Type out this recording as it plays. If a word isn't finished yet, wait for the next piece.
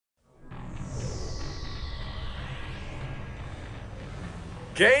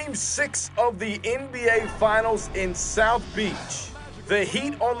Game 6 of the NBA Finals in South Beach. The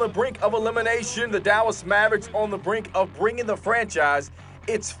Heat on the brink of elimination. The Dallas Mavericks on the brink of bringing the franchise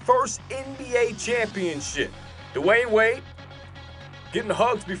its first NBA championship. Dwayne Wade getting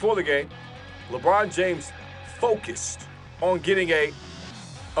hugs before the game. LeBron James focused on getting a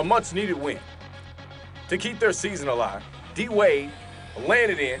much-needed win to keep their season alive. D-Wade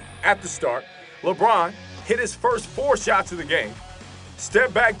landed in at the start. LeBron hit his first 4 shots of the game.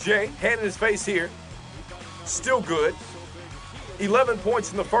 Step back Jay, hand in his face here. Still good. 11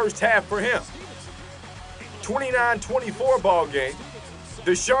 points in the first half for him. 29-24 ball game.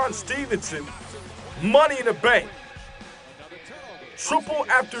 Deshaun Stevenson, money in the bank. Triple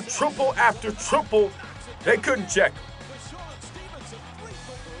after triple after triple. They couldn't check him.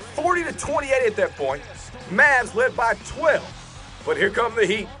 40-28 at that point. Mavs led by 12. But here come the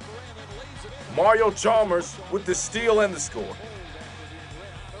Heat. Mario Chalmers with the steal and the score.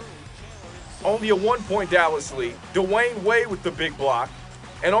 Only a 1-point Dallas lead. Dwayne Wade with the big block.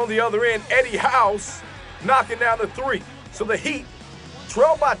 And on the other end, Eddie House knocking down the 3. So the Heat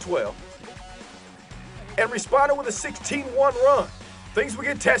trailed by 12 and responded with a 16-1 run. Things would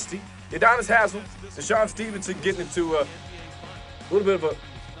get testy. Udonis Haslem, Deshaun Stevenson getting into a little bit of a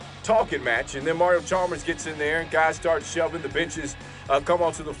talking match. And then Mario Chalmers gets in there. Guys start shoving. The benches come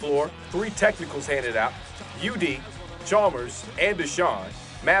onto the floor. 3 technicals handed out. UD, Chalmers, and Deshaun.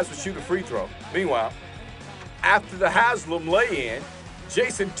 Mavs would shoot a free throw. Meanwhile, after the Haslem lay-in,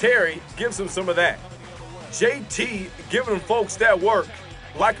 Jason Terry gives him some of that. JT giving them folks that work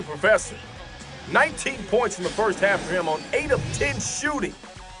like a professor. 19 points in the first half for him on 8 of 10 shooting.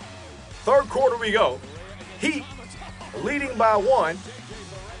 Third quarter we go. Heat leading by 1.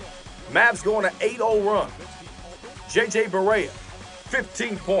 Mavs going an 8-0 run. J.J. Barea,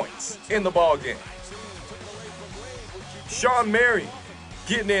 15 points in the ball game. Sean Marion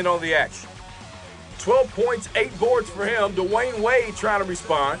getting in on the action. 12 points, 8 boards for him. Dwayne Wade trying to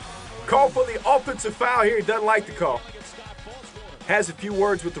respond. Call for the offensive foul here. He doesn't like the call. Has a few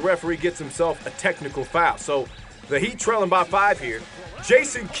words with the referee, gets himself a technical foul. So the Heat trailing by 5 here.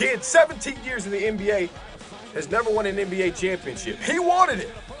 Jason Kidd, 17 years in the NBA, has never won an NBA championship. He wanted it.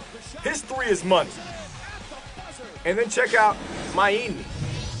 His 3 is money. And then check out Maini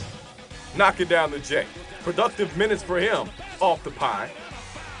knocking down the J. Productive minutes for him off the pine.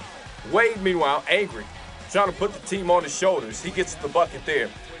 Wade, meanwhile, angry, trying to put the team on his shoulders. He gets the bucket there.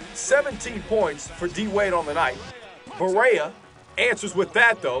 17 points for D-Wade on the night. Barea answers with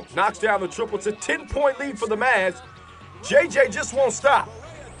that, though. Knocks down the triple. It's a 10-point lead for the Mavs. JJ just won't stop.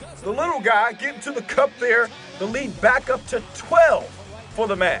 The little guy getting to the cup there. The lead back up to 12 for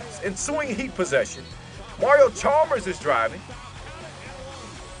the Mavs. Ensuing Heat possession. Mario Chalmers is driving.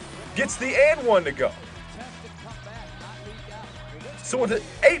 Gets the and 1 to go. So it's an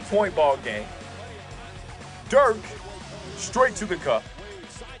 8-point ball game. Dirk straight to the cup.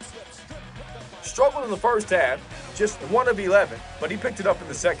 Struggled in the first half, just 1 of 11, but he picked it up in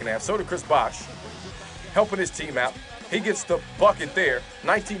the second half. So did Chris Bosh, helping his team out. He gets the bucket there.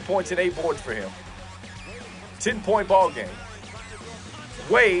 19 points and 8 boards for him. 10-point ball game.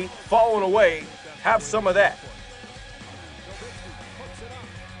 Wade falling away. Have some of that.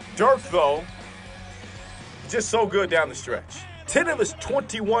 Dirk, though, just so good down the stretch. 10 of his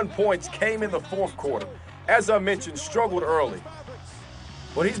 21 points came in the fourth quarter. As I mentioned, struggled early.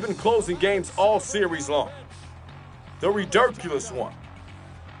 But he's been closing games all series long. The ridiculous one.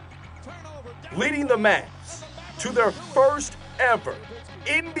 Leading the Mavs to their first ever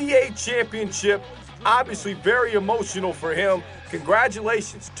NBA championship. Obviously very emotional for him.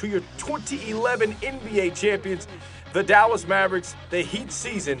 Congratulations to your 2011 NBA champions, the Dallas Mavericks. The Heat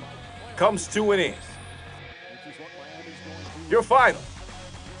season comes to an end. Your final,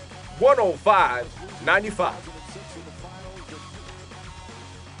 105-95.